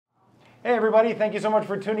Hey everybody, thank you so much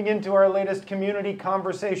for tuning in to our latest community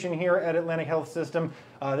conversation here at Atlantic Health System.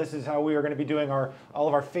 This is how we are going to be doing all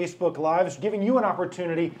of our Facebook Lives, giving you an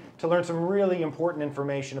opportunity to learn some really important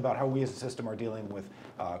information about how we as a system are dealing with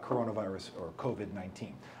coronavirus or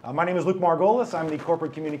COVID-19. My name is Luke Margolis. I'm the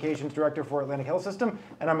Corporate Communications Director for Atlantic Health System,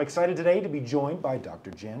 and I'm excited today to be joined by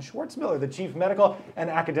Dr. Jan Schwarz-Miller, the Chief Medical and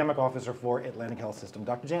Academic Officer for Atlantic Health System.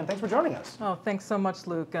 Dr. Jan, thanks for joining us. Oh, thanks so much,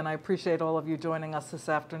 Luke, and I appreciate all of you joining us this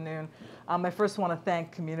afternoon. I first want to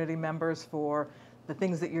thank community members for the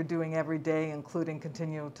things that you're doing every day, including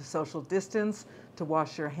continue to social distance, to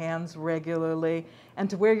wash your hands regularly, and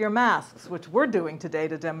to wear your masks, which we're doing today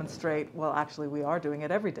to demonstrate, well, actually we are doing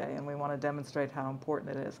it every day, and we want to demonstrate how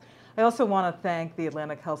important it is. I also want to thank the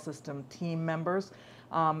Atlantic Health System team members.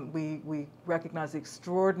 We recognize the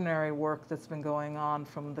extraordinary work that's been going on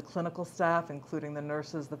from the clinical staff, including the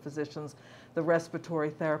nurses, the physicians, the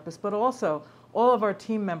respiratory therapists, but also all of our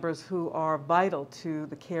team members who are vital to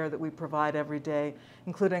the care that we provide every day,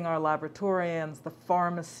 including our laboratorians, the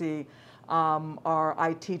pharmacy, our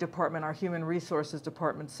IT department, our human resources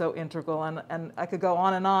department, so integral. And I could go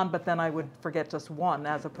on, but then I would forget just one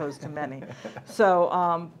as opposed to many.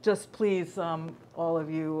 So just please, all of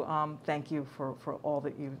you, thank you for all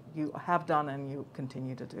that you have done and you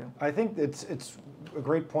continue to do. I think it's a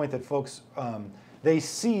great point that folks, they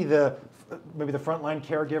see maybe the frontline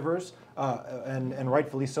caregivers, and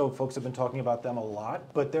rightfully so, folks have been talking about them a lot,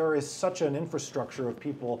 but there is such an infrastructure of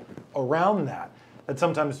people around that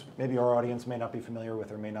sometimes maybe our audience may not be familiar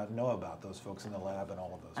with or may not know about, those folks in the lab and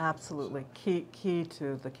all of those. Absolutely. Key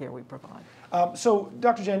to the care we provide. So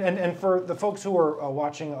Dr. Jan, and for the folks who are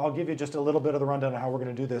watching, I'll give you just a little bit of the rundown of how we're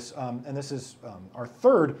going to do this. And this is our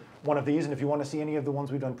third one of these, and if you want to see any of the ones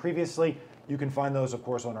we've done previously, you can find those, of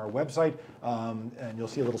course, on our website, and you'll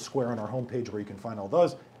see a little square on our homepage where you can find all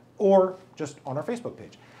those, or just on our Facebook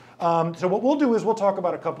page. So what we'll do is we'll talk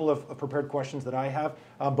about a couple of prepared questions that I have,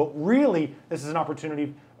 but really this is an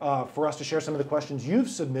opportunity for us to share some of the questions you've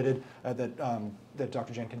submitted that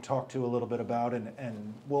Dr. Jan can talk to a little bit about,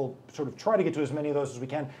 and we'll sort of try to get to as many of those as we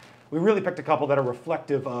can. We really picked a couple that are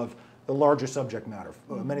reflective of the larger subject matter.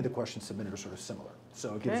 Many of the questions submitted are sort of similar,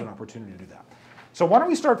 so it gives us an opportunity to do that. So why don't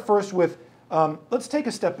we start first with, let's take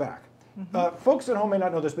a step back. Folks at home may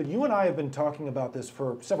not know this, but you and I have been talking about this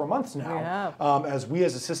for several months now, as we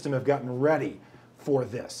as a system have gotten ready for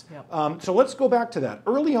this. Yep. So let's go back to that.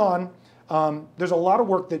 Early on, there's a lot of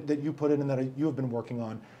work that you put in and that you have been working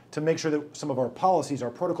on to make sure that some of our policies, our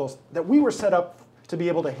protocols, that we were set up to be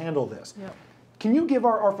able to handle this. Yep. Can you give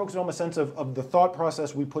our folks at home a sense of the thought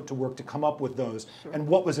process we put to work to come up with those, and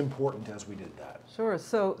what was important as we did that? Sure.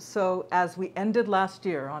 So as we ended last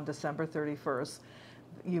year on December 31st,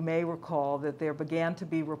 you may recall that there began to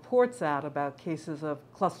be reports out about cases of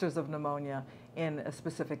clusters of pneumonia in a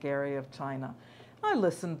specific area of China. I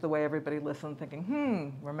listened the way everybody listened,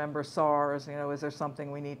 thinking, remember SARS, is there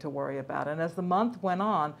something we need to worry about? And as the month went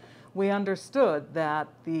on, we understood that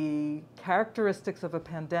the characteristics of a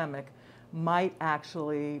pandemic might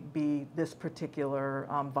actually be this particular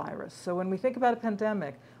virus. So when we think about a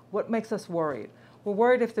pandemic, what makes us worried? We're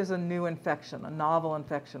worried if there's a new infection, a novel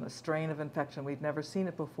infection, a strain of infection, we've never seen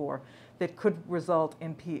it before, that could result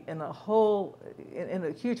in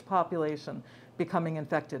a huge population becoming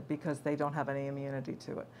infected because they don't have any immunity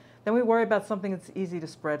to it. Then we worry about something that's easy to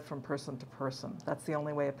spread from person to person. That's the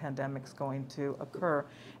only way a pandemic's going to occur.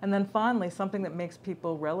 And then finally, something that makes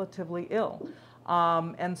people relatively ill.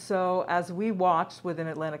 And so as we watched within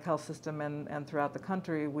Atlantic Health System and throughout the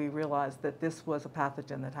country, we realized that this was a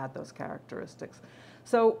pathogen that had those characteristics.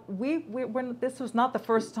 So this was not the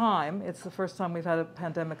first time. It's the first time we've had a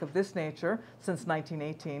pandemic of this nature since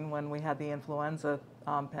 1918, when we had the influenza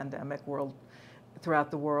pandemic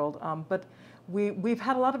throughout the world. But we've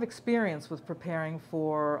had a lot of experience with preparing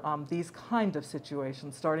for these kind of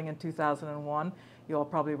situations, starting in 2001. You all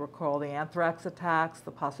probably recall the anthrax attacks,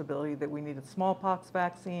 the possibility that we needed smallpox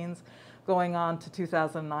vaccines, going on to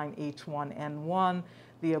 2009 H1N1,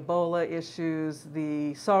 the Ebola issues,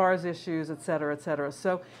 the SARS issues, et cetera, et cetera.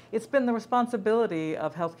 So it's been the responsibility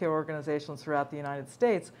of healthcare organizations throughout the United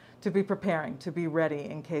States to be preparing, to be ready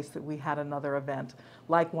in case that we had another event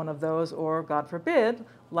like one of those, or God forbid,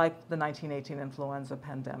 like the 1918 influenza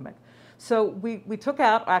pandemic. So we took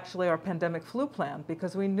out actually our pandemic flu plan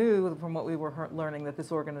because we knew from what we were learning that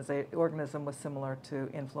this organism was similar to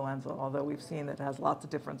influenza, although we've seen that it has lots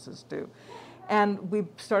of differences too. And we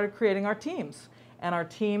started creating our teams. And our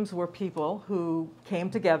teams were people who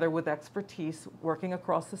came together with expertise working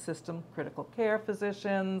across the system, critical care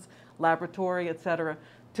physicians, laboratory, et cetera,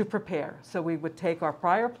 to prepare. So we would take our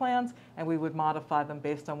prior plans and we would modify them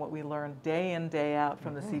based on what we learned day in, day out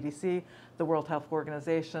from the CDC, the World Health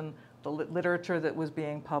Organization, the literature that was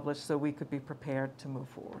being published, so we could be prepared to move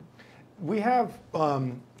forward. We have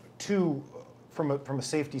two, from a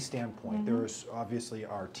safety standpoint, there's obviously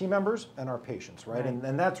our team members and our patients, right?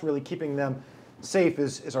 And that's really keeping them safe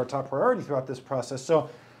is our top priority throughout this process. So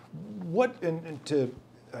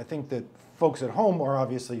I think that folks at home are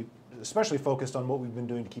obviously especially focused on what we've been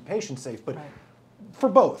doing to keep patients safe, but for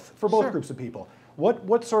both groups of people,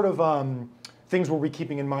 what sort of things were we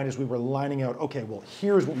keeping in mind as we were lining out, okay, well,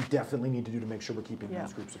 here's what we definitely need to do to make sure we're keeping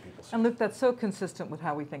those groups of people safe? And Luke, that's so consistent with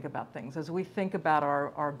how we think about things. As we think about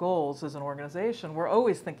our goals as an organization, we're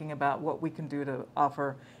always thinking about what we can do to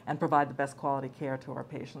offer and provide the best quality care to our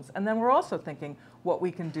patients. And then we're also thinking what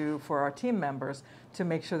we can do for our team members to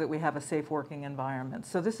make sure that we have a safe working environment.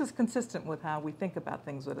 So this is consistent with how we think about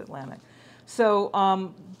things with Atlantic.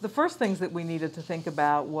 So the first things that we needed to think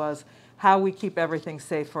about was how we keep everything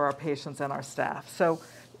safe for our patients and our staff. So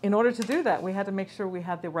in order to do that, we had to make sure we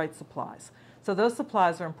had the right supplies. So those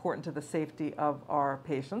supplies are important to the safety of our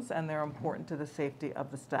patients, and they're important to the safety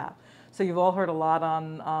of the staff. So you've all heard a lot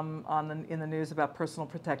in the news about personal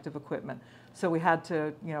protective equipment. So we had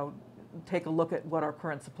to, take a look at what our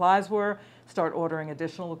current supplies were, start ordering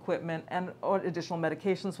additional equipment and additional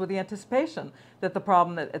medications with the anticipation that the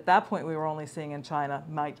problem that at that point we were only seeing in China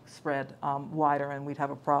might spread wider and we'd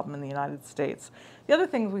have a problem in the United States. The other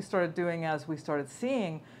things we started doing as we started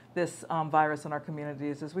seeing this virus in our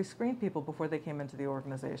communities is we screened people before they came into the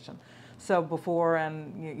organization. So before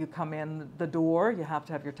you come in the door, you have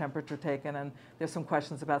to have your temperature taken, and there's some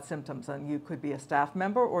questions about symptoms, and you could be a staff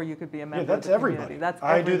member or you could be a member of the community. That's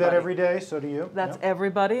everybody. I do that every day, so do you. That's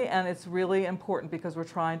everybody, and it's really important because we're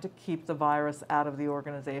trying to keep the virus out of the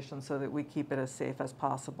organization so that we keep it as safe as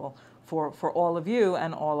possible for all of you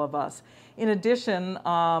and all of us. In addition,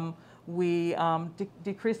 we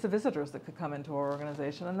decreased the visitors that could come into our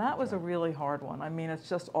organization, and that was a really hard one. I mean, it's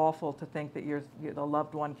just awful to think that the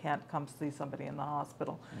loved one can't come see somebody in the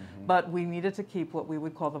hospital. But we needed to keep what we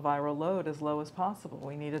would call the viral load as low as possible.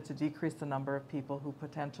 We needed to decrease the number of people who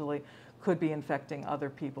potentially could be infecting other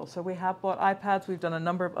people. So we have bought iPads. We've done a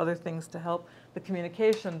number of other things to help the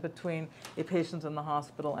communication between a patient in the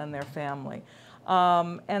hospital and their family.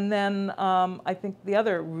 And then I think the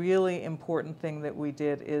other really important thing that we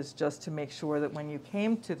did is just to make sure that when you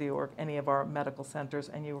came to any of our medical centers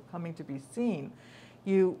and you were coming to be seen,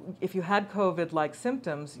 if you had COVID-like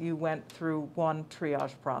symptoms, you went through one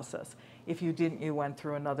triage process. If you didn't, you went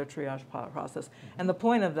through another triage process. And the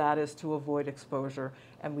point of that is to avoid exposure.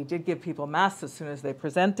 And we did give people masks as soon as they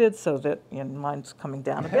presented, so that, mine's coming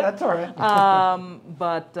down a bit. That's all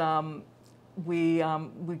right. We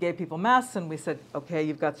gave people masks and we said, okay,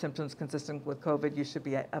 you've got symptoms consistent with COVID, you should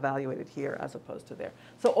be evaluated here as opposed to there.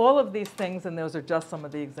 So all of these things, and those are just some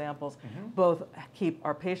of the examples, both keep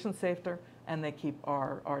our patients safer and they keep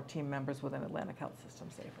our team members within Atlantic Health System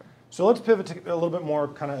safer. So let's pivot to a little bit more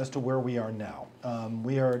kind of as to where we are now.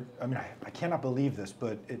 I cannot believe this,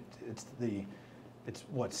 but it's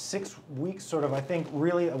what, 6 weeks sort of, I think,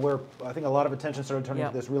 really, where I think a lot of attention started turning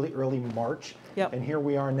to this really early March. And here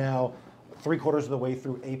we are now, 3/4 of the way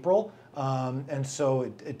through April. And so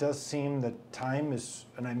it does seem that time is,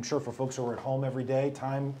 and I'm sure for folks who are at home every day,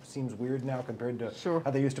 time seems weird now compared to how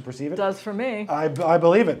they used to perceive it. It does for me. I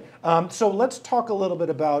believe it. So let's talk a little bit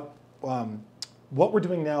about what we're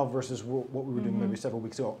doing now versus what we were doing maybe several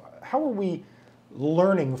weeks ago. How are we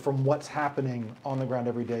learning from what's happening on the ground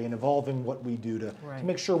every day and evolving what we do to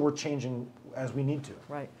make sure we're changing as we need to?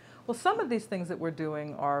 Right. Well, some of these things that we're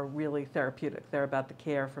doing are really therapeutic. They're about the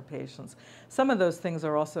care for patients. Some of those things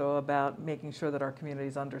are also about making sure that our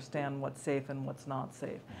communities understand what's safe and what's not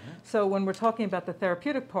safe. So when we're talking about the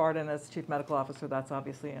therapeutic part, and as Chief Medical Officer, that's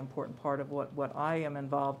obviously an important part of what I am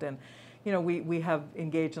involved in. We have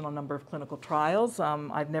engaged in a number of clinical trials.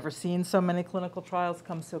 I've never seen so many clinical trials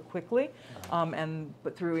come so quickly.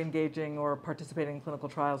 But through engaging or participating in clinical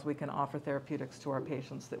trials, we can offer therapeutics to our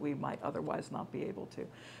patients that we might otherwise not be able to.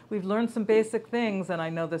 We've learned some basic things, and I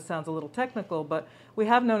know this sounds a little technical, but we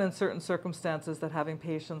have known in certain circumstances that having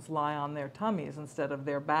patients lie on their tummies instead of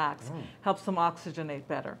their backs helps them oxygenate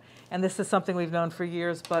better. And this is something we've known for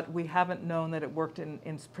years, but we haven't known that it worked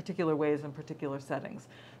in particular ways in particular settings.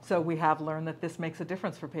 So we have learned that this makes a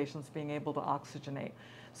difference for patients being able to oxygenate.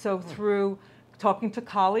 So through talking to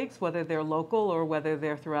colleagues, whether they're local or whether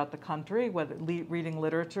they're throughout the country, reading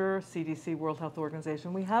literature, CDC, World Health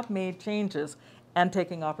Organization, we have made changes and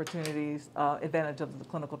taking advantage of the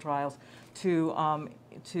clinical trials to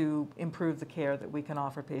improve the care that we can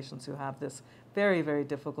offer patients who have this very, very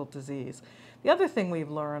difficult disease. The other thing we've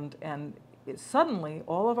learned, and suddenly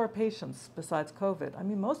all of our patients, besides COVID, I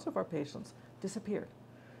mean, most of our patients disappeared.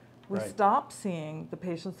 We stopped seeing the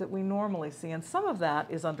patients that we normally see, and some of that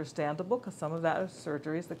is understandable because some of that are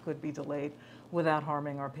surgeries that could be delayed without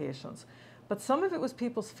harming our patients. But some of it was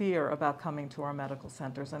people's fear about coming to our medical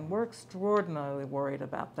centers, and we're extraordinarily worried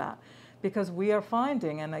about that because we are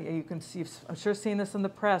finding, and you can see, I'm sure seen this in the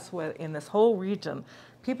press, where in this whole region,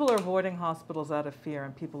 people are avoiding hospitals out of fear,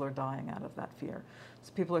 and people are dying out of that fear.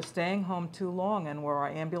 So people are staying home too long, and where our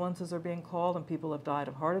ambulances are being called, and people have died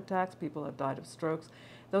of heart attacks, people have died of strokes.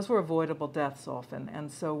 Those were avoidable deaths often, and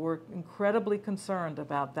so we're incredibly concerned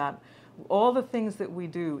about that. All the things that we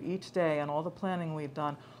do each day and all the planning we've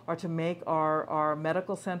done are to make our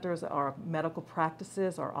medical centers, our medical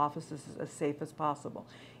practices, our offices as safe as possible.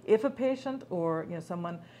 If a patient or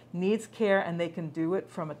someone needs care and they can do it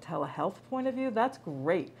from a telehealth point of view, that's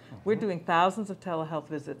great. We're doing thousands of telehealth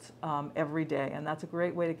visits every day, and that's a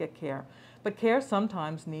great way to get care. But care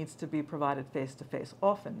sometimes needs to be provided face-to-face,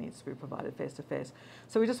 often needs to be provided face-to-face.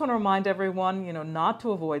 So we just want to remind everyone, not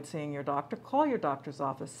to avoid seeing your doctor. Call your doctor's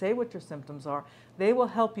office, say what your symptoms are. They will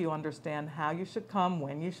help you understand how you should come,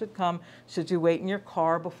 when you should come. Should you wait in your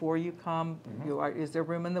car before you come? Is there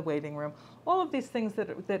room in the waiting room? All of these things that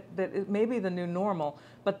it may be the new normal,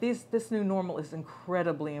 but this new normal is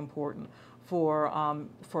incredibly important for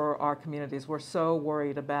our communities. We're so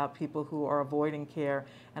worried about people who are avoiding care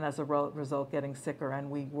and as a result getting sicker, and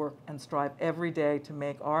we work and strive every day to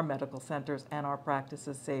make our medical centers and our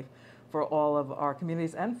practices safe for all of our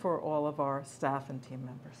communities and for all of our staff and team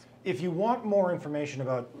members. If you want more information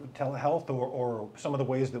about telehealth or some of the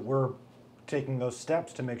ways that we're taking those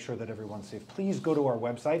steps to make sure that everyone's safe, please go to our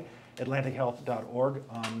website, atlantichealth.org,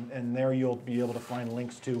 and there you'll be able to find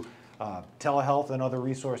links to telehealth and other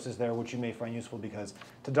resources there which you may find useful, because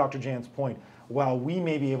to Dr. Jan's point, while we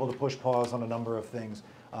may be able to push pause on a number of things,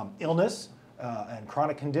 illness and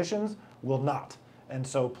chronic conditions will not. And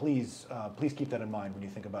so please keep that in mind when you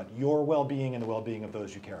think about your well-being and the well-being of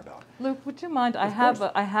those you care about. Luke, would you mind? I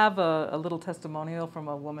have a little testimonial from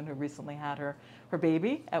a woman who recently had her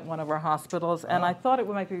baby at one of our hospitals, and I thought it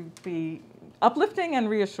might be uplifting and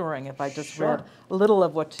reassuring if I just read a little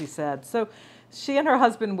of what she said. So she and her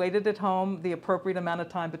husband waited at home the appropriate amount of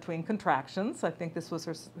time between contractions. I think this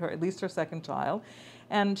was at least her second child.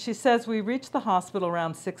 And she says, we reached the hospital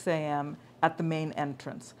around 6 a.m. at the main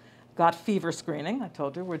entrance. Got fever screening. I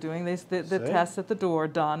told you we're doing the tests at the door,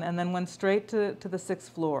 done, and then went straight to the 6th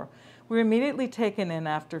floor. We were immediately taken in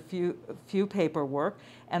after few paperwork,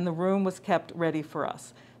 and the room was kept ready for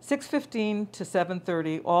us. 6:15 to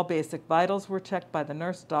 7:30, all basic vitals were checked by the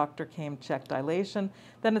nurse. Doctor came, checked dilation.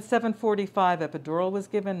 Then at 7:45, epidural was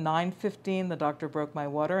given. 9:15, the doctor broke my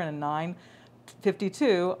water, and at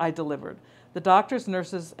 9:52, I delivered. The doctors,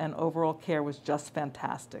 nurses, and overall care was just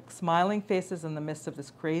fantastic. Smiling faces in the midst of this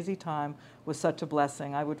crazy time was such a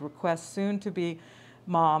blessing. I would request soon-to-be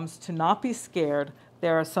moms to not be scared.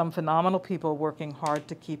 There are some phenomenal people working hard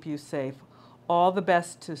to keep you safe. All the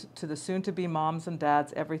best to the soon-to-be moms and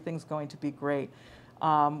dads. Everything's going to be great.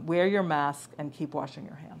 Wear your mask and keep washing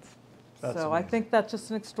your hands. That's so amazing. I think that's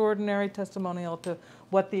just an extraordinary testimonial to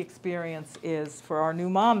what the experience is for our new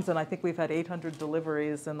moms. And I think we've had 800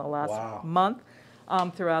 deliveries in the last month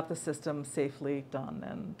throughout the system, safely done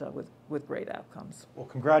and with great outcomes. Well,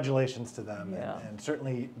 congratulations to them, Yeah. and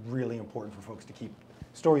certainly really important for folks to keep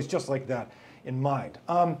stories just like that in mind.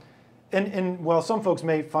 And while some folks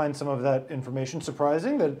may find some of that information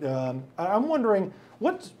surprising, that I'm wondering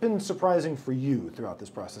what's been surprising for you throughout this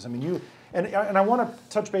process. I mean, and I want to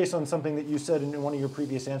touch base on something that you said in one of your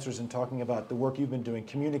previous answers in talking about the work you've been doing,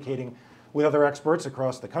 communicating with other experts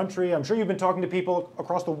across the country. I'm sure you've been talking to people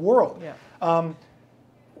across the world. Yeah.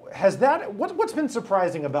 What's been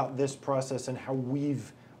surprising about this process and how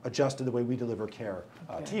we've adjusted the way we deliver care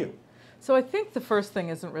to you? So I think the first thing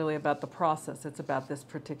isn't really about the process, it's about this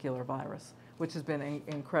particular virus, which has been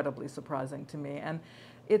incredibly surprising to me. And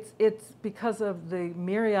it's because of the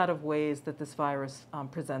myriad of ways that this virus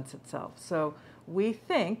presents itself. So we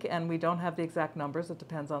think, and we don't have the exact numbers, it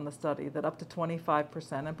depends on the study, that up to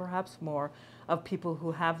 25% and perhaps more of people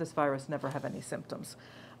who have this virus never have any symptoms.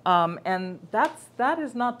 And that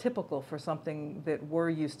is not typical for something that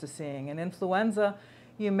we're used to seeing. In influenza,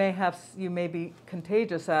 you may be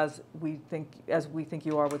contagious as we think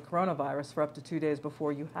you are with coronavirus for up to 2 days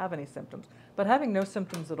before you have any symptoms. But having no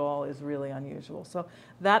symptoms at all is really unusual. So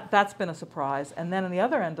that's been a surprise. And then on the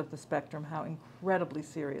other end of the spectrum, how incredibly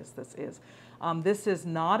serious this is. This is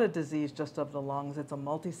not a disease just of the lungs, it's a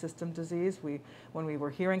multi-system disease. When we were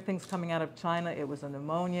hearing things coming out of China, it was a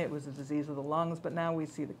pneumonia, it was a disease of the lungs, but now we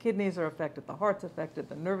see the kidneys are affected, the heart's affected,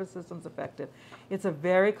 the nervous system's affected. It's a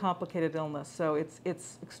very complicated illness, so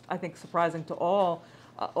it's I think, surprising to all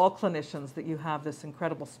clinicians that you have this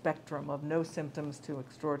incredible spectrum of no symptoms to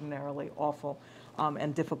extraordinarily awful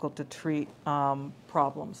and difficult to treat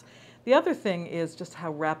problems. The other thing is just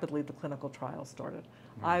how rapidly the clinical trial started.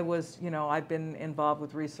 I've been involved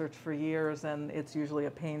with research for years, and it's usually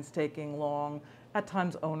a painstaking, long, at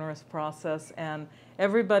times onerous process. And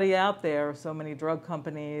everybody out there, so many drug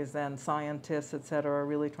companies and scientists, et cetera, are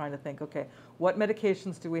really trying to think, okay, what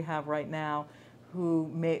medications do we have right now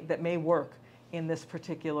that may work in this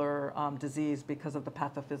particular disease because of the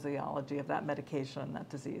pathophysiology of that medication and that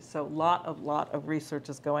disease. So lot of research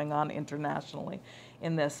is going on internationally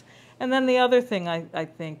in this. And then the other thing I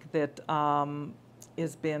think that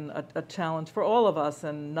has been a challenge for all of us,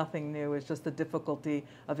 and nothing new, is just the difficulty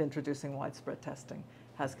of introducing widespread testing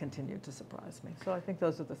has continued to surprise me. So I think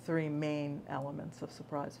those are the three main elements of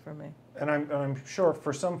surprise for me. And I'm sure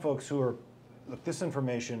for some folks who are, look, this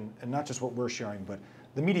information, and not just what we're sharing, but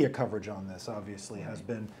the media coverage on this obviously has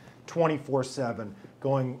been 24/7,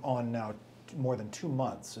 going on now more than 2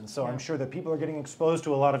 months. And so I'm sure that people are getting exposed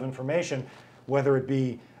to a lot of information, whether it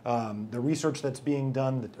be the research that's being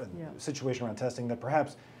done, the situation around testing, that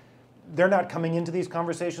perhaps they're not coming into these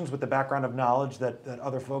conversations with the background of knowledge that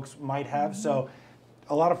other folks might have. So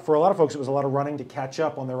for a lot of folks, it was a lot of running to catch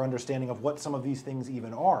up on their understanding of what some of these things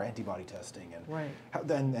even are, antibody testing,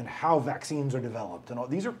 and how vaccines are developed. And all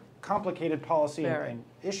these are complicated policy and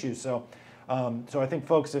issues. So I think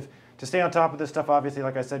folks, to stay on top of this stuff, obviously,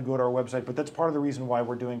 like I said, go to our website. But that's part of the reason why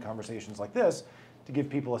we're doing conversations like this, to give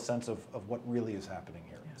people a sense of what really is happening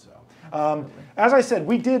here. So, as I said,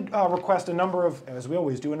 we did request a number of, as we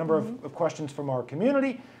always do, a number of questions from our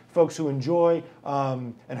community, folks who enjoy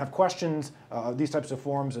and have questions, these types of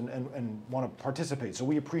forums, and want to participate. So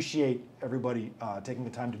we appreciate everybody taking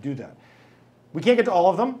the time to do that. We can't get to all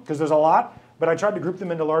of them because there's a lot, but I tried to group them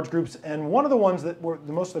into large groups. And one of the ones that were,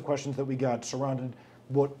 most of the questions that we got surrounded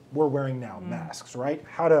what we're wearing now, masks, right?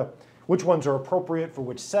 Which ones are appropriate for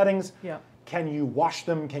which settings? Can you wash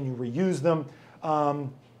them? Can you reuse them?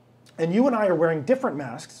 And you and I are wearing different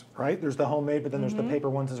masks, right? There's the homemade, but then there's the paper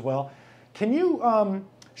ones as well. Can you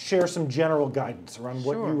share some general guidance around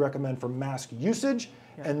what you recommend for mask usage,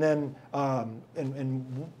 and then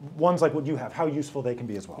and ones like what you have, how useful they can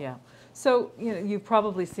be as well? Yeah. So you've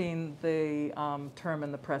probably seen the term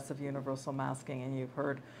in the press of universal masking, and you've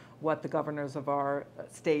heard what the governors of our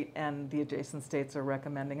state and the adjacent states are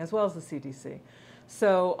recommending, as well as the CDC.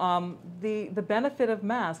 So the benefit of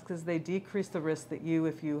masks is they decrease the risk that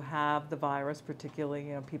if you have the virus,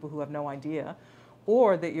 particularly people who have no idea,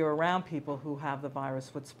 or that you're around people who have the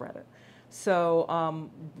virus, would spread it. So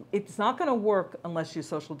it's not going to work unless you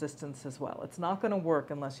social distance as well. It's not going to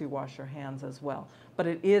work unless you wash your hands as well. But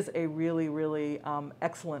it is a really, really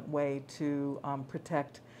excellent way to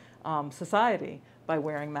protect society by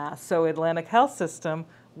wearing masks. So Atlantic Health System,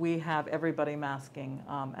 we have everybody masking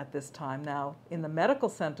at this time. Now, in the medical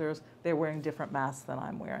centers, they're wearing different masks than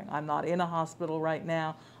I'm wearing. I'm not in a hospital right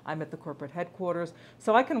now. I'm at the corporate headquarters.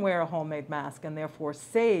 So I can wear a homemade mask and therefore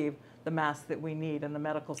save the masks that we need in the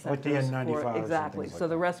medical centers. Like the N95s. Exactly. And things So like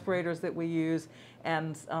the that. respirators that we use,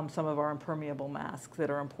 and some of our impermeable masks that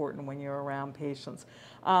are important when you're around patients.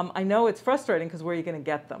 I know it's frustrating because where are you going to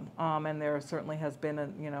get them? And there certainly has been,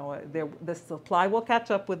 the supply will catch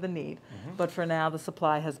up with the need. But for now, the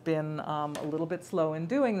supply has been a little bit slow in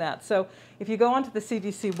doing that. So if you go onto the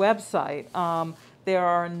CDC website, there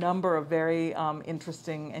are a number of very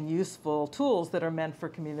interesting and useful tools that are meant for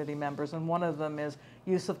community members, and one of them is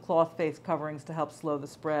use of cloth face coverings to help slow the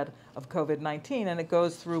spread of COVID-19, and it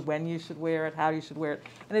goes through when you should wear it, how you should wear it,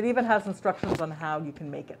 and it even has instructions on how you can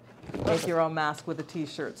make it. Make your own mask with a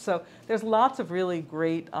t-shirt. So there's lots of really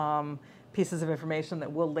great pieces of information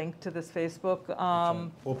that we'll link to this Facebook.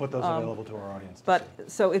 We'll put those available to our audience. But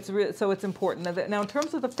so it's important. Now, in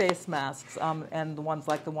terms of the face masks and the ones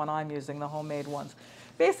like the one I'm using, the homemade ones,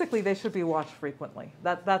 basically they should be washed frequently.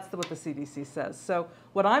 That's what the CDC says. So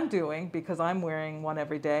what I'm doing, because I'm wearing one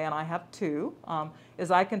every day and I have two,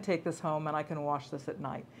 is I can take this home and I can wash this at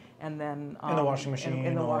night. and then in the washing machine,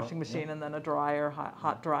 in the washing machine, and then a dryer,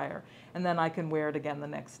 hot dryer, and then I can wear it again the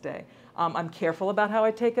next day. I'm careful about how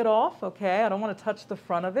I take it off. Okay, I don't want to touch the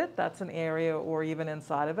front of it. That's an area, or even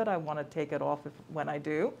inside of it. I want to take it off when I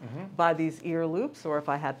do, by these ear loops, or if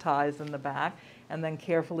I had ties in the back, and then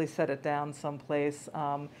carefully set it down someplace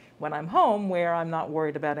when I'm home where I'm not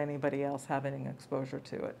worried about anybody else having exposure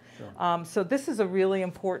to it. Sure. So this is a really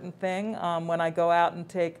important thing. When I go out and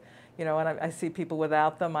take, and I see people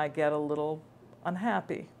without them, I get a little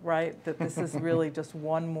unhappy, right? That this is really just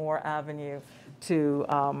one more avenue to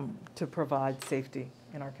provide safety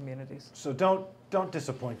in our communities. So don't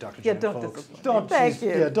disappoint Dr. Jen, don't folks. disappoint. Thank you.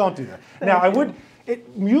 Yeah, don't do that. Now, I would.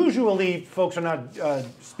 Usually, folks are not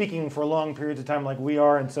speaking for long periods of time like we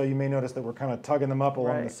are, and so you may notice that we're kind of tugging them up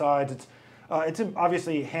along the sides. It's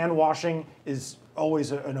obviously hand washing is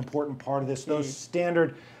always an important part of this. Those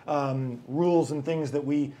standard rules and things that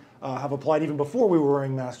we have applied even before we were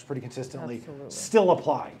wearing masks pretty consistently still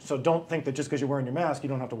apply. So don't think that just because you're wearing your mask, you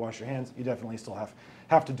don't have to wash your hands. You definitely still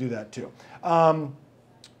have to do that too.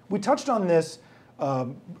 We touched on this a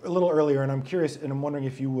little earlier, and I'm curious, and I'm wondering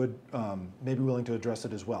if you would maybe be willing to address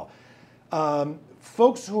it as well.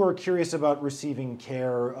 Folks who are curious about receiving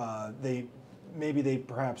care, maybe they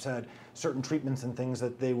perhaps had certain treatments and things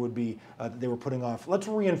that they would be they were putting off. Let's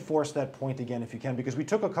reinforce that point again if you can, because we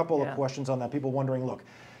took a couple of questions on that. People wondering, look,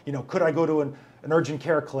 could I go to an urgent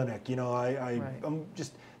care clinic? I'm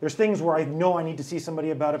just, there's things where I know I need to see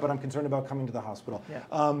somebody about it, but I'm concerned about coming to the hospital.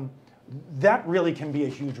 Yeah. That really can be a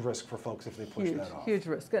huge risk for folks if they push that off. Huge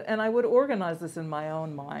risk. And I would organize this in my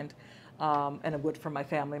own mind, and it would for my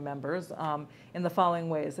family members, in the following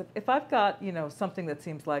ways. If I've got, something that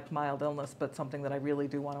seems like mild illness, but something that I really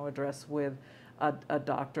do want to address with a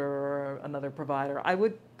doctor or another provider, I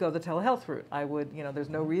would go the telehealth route. I would, there's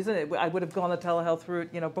no reason, I would have gone the telehealth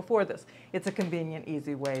route, before this. It's a convenient,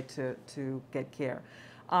 easy way to get care.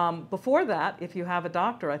 Before that, if you have a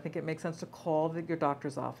doctor, I think it makes sense to call your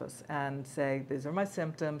doctor's office and say, these are my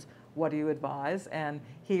symptoms, what do you advise? And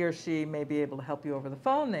he or she may be able to help you over the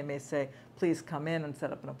phone. They may say, please come in and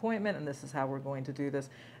set up an appointment, and this is how we're going to do this.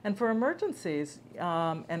 And for emergencies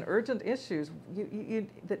and urgent issues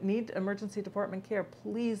that need emergency department care,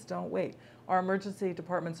 please don't wait. Our emergency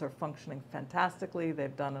departments are functioning fantastically.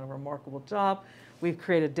 They've done a remarkable job. We've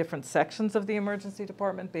created different sections of the emergency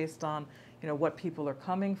department based on what people are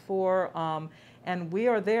coming for. And we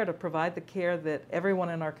are there to provide the care that everyone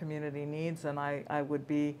in our community needs. And I would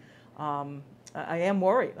be, I am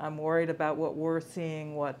worried. I'm worried about what we're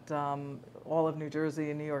seeing, what all of New Jersey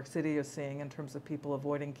and New York City are seeing in terms of people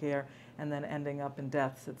avoiding care and then ending up in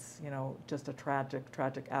deaths. It's, just a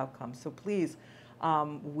tragic outcome. So please,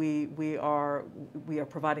 we are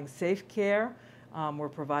providing safe care. We're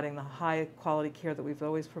providing the high quality care that we've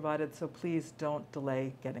always provided. So please don't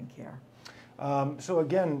delay getting care. So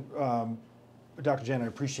again, Dr. Jen, I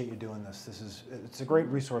appreciate you doing this. It's a great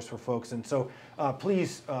resource for folks, and so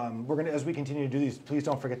please, as we continue to do these, please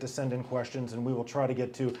don't forget to send in questions, and we will try to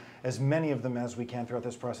get to as many of them as we can throughout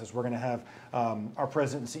this process. We're going to have our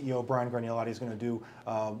president and CEO Brian Gragnolati is going to do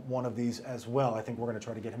one of these as well. I think we're going to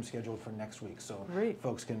try to get him scheduled for next week, so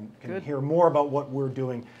folks can hear more about what we're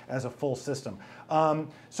doing as a full system.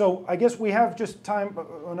 So I guess we have just time,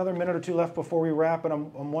 another minute or two left before we wrap, and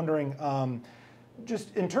I'm wondering.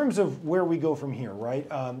 Just in terms of where we go from here, right?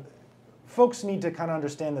 Folks need to kind of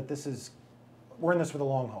understand that we're in this for the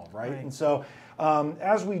long haul, right? And so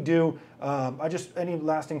as we do, any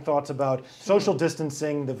lasting thoughts about social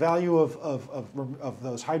distancing, the value of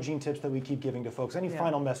those hygiene tips that we keep giving to folks? Any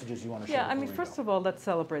final messages you want to share? Yeah, I mean, first of all, let's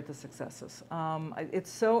celebrate the successes.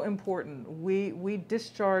 It's so important. We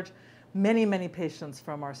discharge many patients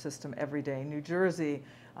from our system every day. New Jersey,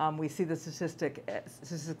 we see the statistics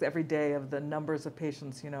every day of the numbers of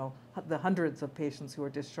patients, the hundreds of patients who are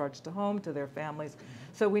discharged to home, to their families.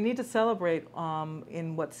 So we need to celebrate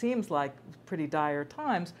in what seems like pretty dire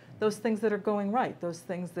times, those things that are going right, those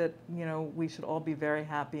things that, we should all be very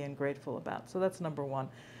happy and grateful about. So that's number one.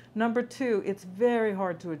 Number two, it's very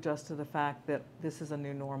hard to adjust to the fact that this is a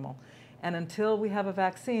new normal. And until we have a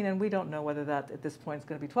vaccine, and we don't know whether that at this point is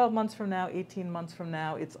going to be 12 months from now, 18 months from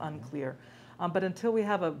now, it's unclear. But until we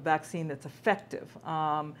have a vaccine that's effective,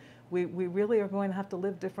 we really are going to have to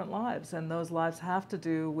live different lives. And those lives have to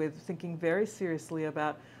do with thinking very seriously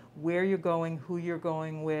about where you're going, who you're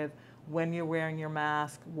going with, when you're wearing your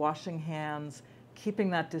mask, washing hands,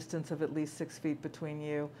 keeping that distance of at least 6 feet between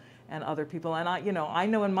you, and other people. And I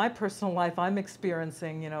know in my personal life I'm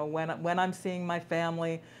experiencing, when I'm seeing my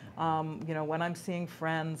family, when I'm seeing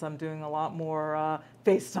friends, I'm doing a lot more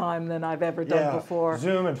FaceTime than I've ever done before.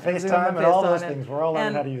 Zoom and FaceTime and all those things. We're all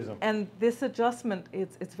learning how to use them. And this adjustment,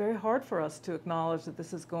 it's very hard for us to acknowledge that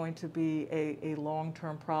this is going to be a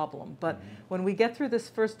long-term problem. But when we get through this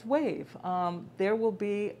first wave, there will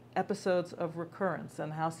be episodes of recurrence,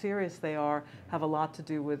 and how serious they are have a lot to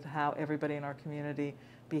do with how everybody in our community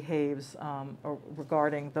behaves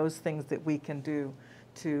regarding those things that we can do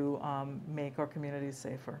to make our communities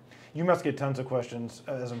safer. You must get tons of questions,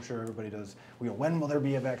 as I'm sure everybody does. When will there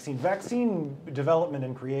be a vaccine? Vaccine development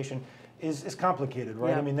and creation is complicated,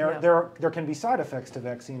 right? Yeah, I mean, there can be side effects to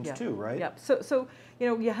vaccines too, right? Yeah. So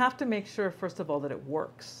you have to make sure, first of all, that it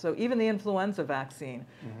works. So even the influenza vaccine,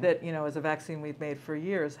 that is a vaccine we've made for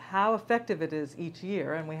years, how effective it is each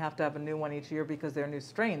year, and we have to have a new one each year because there are new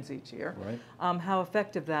strains each year. Right. How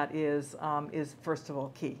effective that is first of all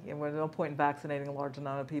key. And there's no point in vaccinating a large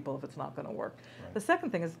amount of people if it's not going to work. Right. The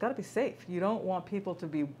second thing is it's got to be safe. You don't want people to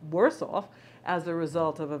be worse off as a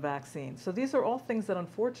result of a vaccine. So these are all things that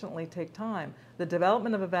unfortunately take time. The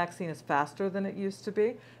development of a vaccine is faster than it used to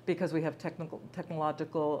be because we have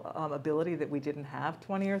technological ability that we didn't have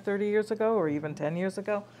 20 or 30 years ago or even 10 years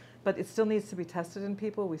ago. But it still needs to be tested in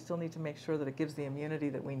people. We still need to make sure that it gives the immunity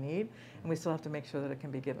that we need, and we still have to make sure that it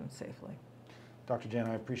can be given safely. Dr. Jan,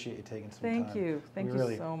 I appreciate you taking some time. Thank you. Thank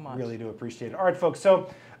you so much. Really do appreciate it. All right, folks. So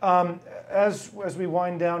as we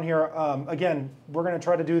wind down here, again, we're going to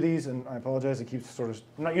try to do these, and I apologize. I keep I'm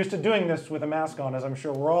not used to doing this with a mask on, as I'm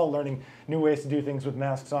sure we're all learning new ways to do things with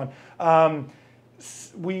masks on.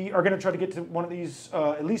 We are going to try to get to one of these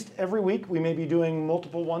at least every week. We may be doing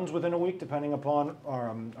multiple ones within a week, depending upon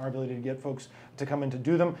our ability to get folks to come in to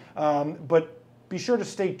do them. But be sure to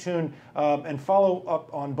stay tuned and follow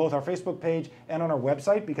up on both our Facebook page and on our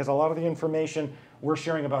website, because a lot of the information we're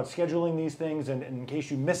sharing about scheduling these things, and in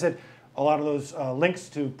case you miss it, a lot of those links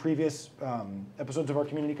to previous episodes of our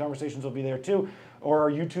community conversations will be there too, or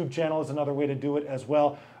our YouTube channel is another way to do it as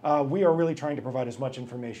well. We are really trying to provide as much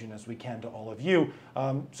information as we can to all of you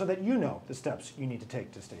so that you know the steps you need to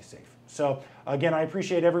take to stay safe. So again, I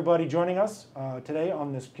appreciate everybody joining us today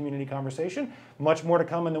on this community conversation. Much more to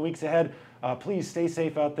come in the weeks ahead. Please stay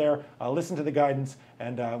safe out there, listen to the guidance,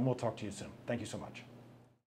 and we'll talk to you soon. Thank you so much.